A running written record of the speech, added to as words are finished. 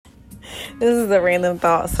This is a random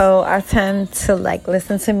thought. So I tend to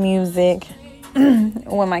listen to music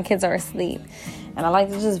when my kids are asleep. And I like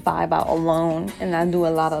to just vibe out alone. And I do a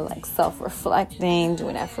lot of self-reflecting,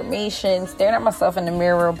 doing affirmations, staring at myself in the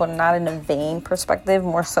mirror, but not in a vain perspective.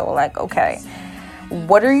 More so okay,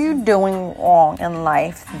 what are you doing wrong in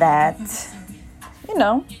life that,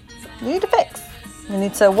 you need to fix? You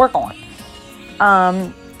need to work on.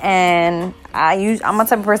 And I'm a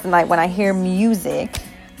type of person, when I hear music,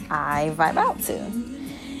 I vibe out to.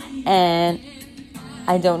 And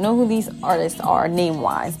I don't know who these artists are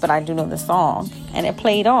name-wise, but I do know the song. And it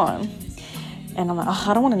played on. And I'm like,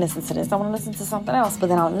 I don't want to listen to this. I want to listen to something else. But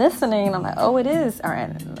then I'm listening, and I'm like, oh, it is. All right,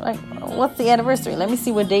 what's the anniversary? Let me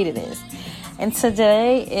see what date it is. And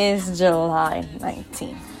today is July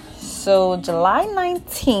 19th. So July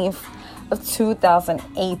 19th of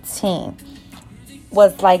 2018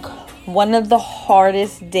 was one of the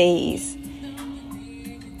hardest days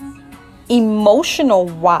emotional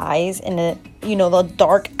wise in the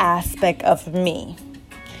dark aspect of me,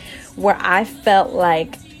 where I felt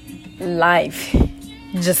like life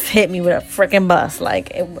just hit me with a freaking bus.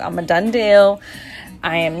 I'm a done deal.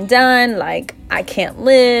 I am done. I can't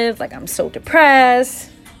live. I'm so depressed.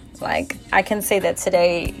 I can say that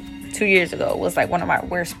today, 2 years ago, was one of my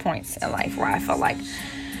worst points in life, where I felt like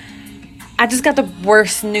I just got the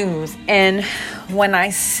worst news. And when I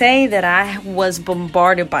say that I was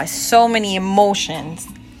bombarded by so many emotions,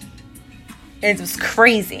 it was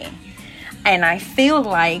crazy. And I feel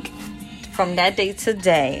like from that day to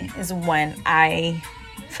today is when I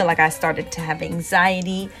feel like I started to have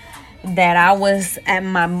anxiety, that I was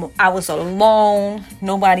alone.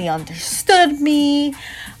 Nobody understood me.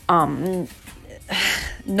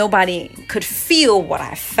 Nobody could feel what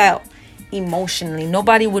I felt emotionally.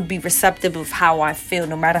 Nobody would be receptive of how I feel,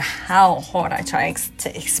 no matter how hard I try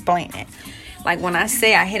to explain it. When I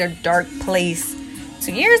say I hit a dark place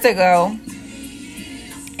 2 years ago,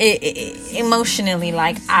 emotionally,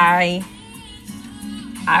 I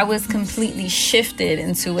was completely shifted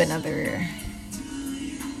into another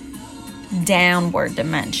downward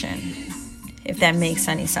dimension, if that makes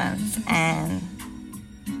any sense. And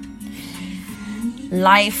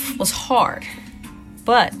life was hard,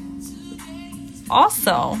 but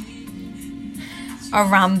also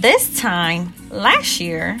around this time last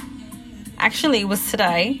year, actually it was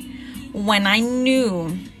today, when I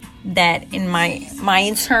knew that in my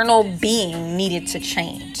internal being needed to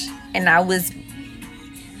change. And I was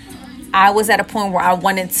at a point where I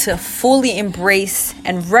wanted to fully embrace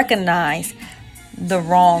and recognize the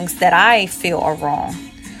wrongs that I feel are wrong,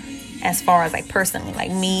 as far as personally,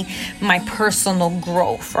 me, my personal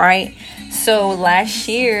growth, right? So last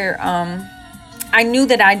year, I knew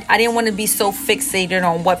that I didn't want to be so fixated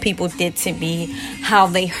on what people did to me, how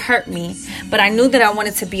they hurt me. But I knew that I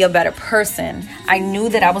wanted to be a better person. I knew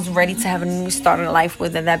that I was ready to have a new start in life,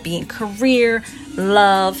 whether that be in career,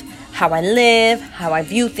 love, how I live, how I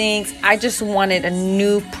view things. I just wanted a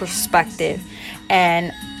new perspective.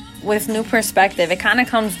 And with new perspective, it kind of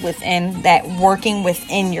comes within that, working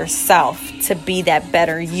within yourself to be that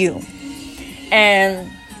better you.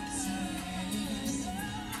 And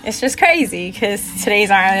it's just crazy because today's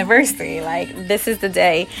our anniversary. This is the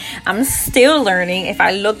day. I'm still learning. If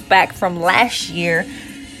I look back from last year,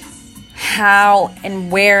 how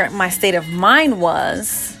and where my state of mind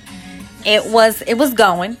was, it was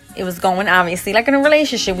going. It was going, obviously. In a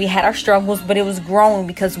relationship, we had our struggles, but it was growing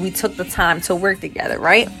because we took the time to work together,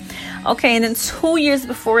 right? Okay, and then 2 years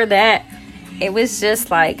before that, it was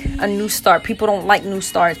just a new start. People don't like new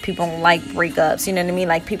starts. People don't like breakups. You know what I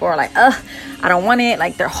mean? People are I don't want it.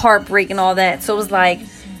 They're heartbreak and all that. So it was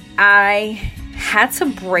I had to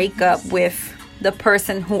break up with the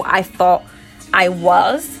person who I thought I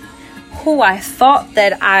was, who I thought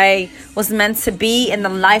that I was meant to be, in the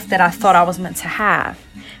life that I thought I was meant to have.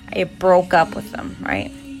 It broke up with them,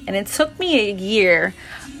 right? And it took me a year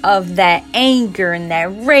of that anger and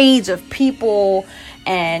that rage of people.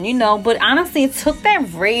 And, but honestly, it took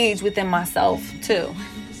that rage within myself too.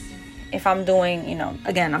 If I'm doing,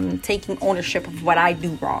 again, I'm taking ownership of what I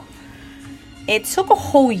do wrong. It took a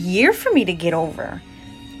whole year for me to get over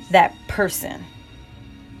that person,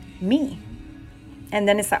 me. And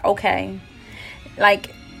then it's okay, well,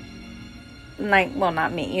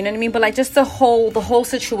 not me, you know what I mean? But just the whole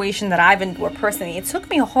situation that I've endured personally, it took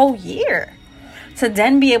me a whole year to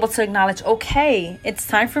then be able to acknowledge, okay, it's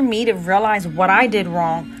time for me to realize what I did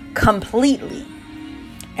wrong completely,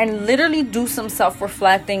 and literally do some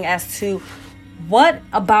self-reflecting as to what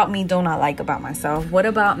about me don't I like about myself? What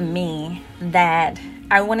about me that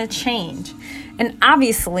I want to change? And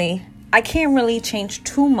obviously, I can't really change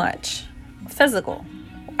too much physical.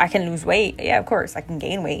 I can lose weight. Yeah, of course. I can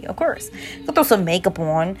gain weight. Of course. I can throw some makeup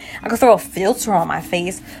on. I can throw a filter on my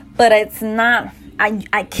face. But it's not,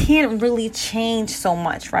 I can't really change so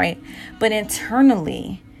much, right? But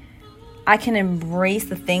internally, I can embrace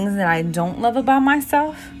the things that I don't love about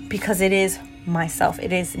myself because it is myself.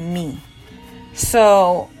 It is me.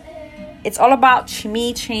 So it's all about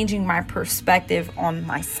me changing my perspective on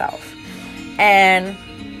myself. And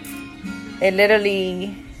it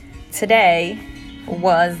literally, today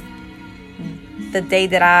was the day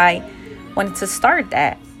that I wanted to start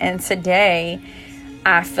that. And today,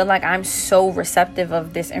 I feel like I'm so receptive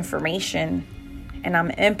of this information, and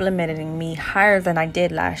I'm implementing me higher than I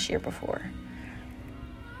did last year before.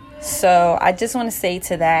 So I just want to say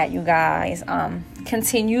to that, you guys,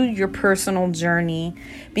 continue your personal journey,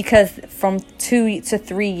 because from 2 to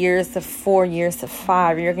 3 years to 4 years to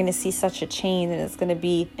 5, you're going to see such a change, and it's going to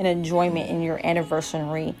be an enjoyment in your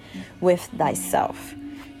anniversary with thyself.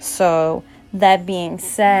 So that being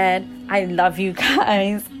said, I love you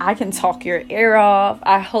guys. I can talk your ear off.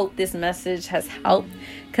 I hope this message has helped,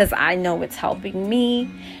 because I know it's helping me.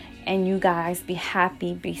 And you guys, be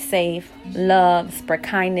happy, be safe, love, spread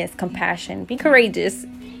kindness, compassion, be courageous,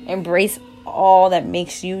 embrace all that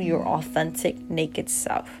makes you your authentic, naked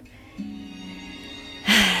self.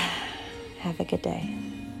 Have a good day.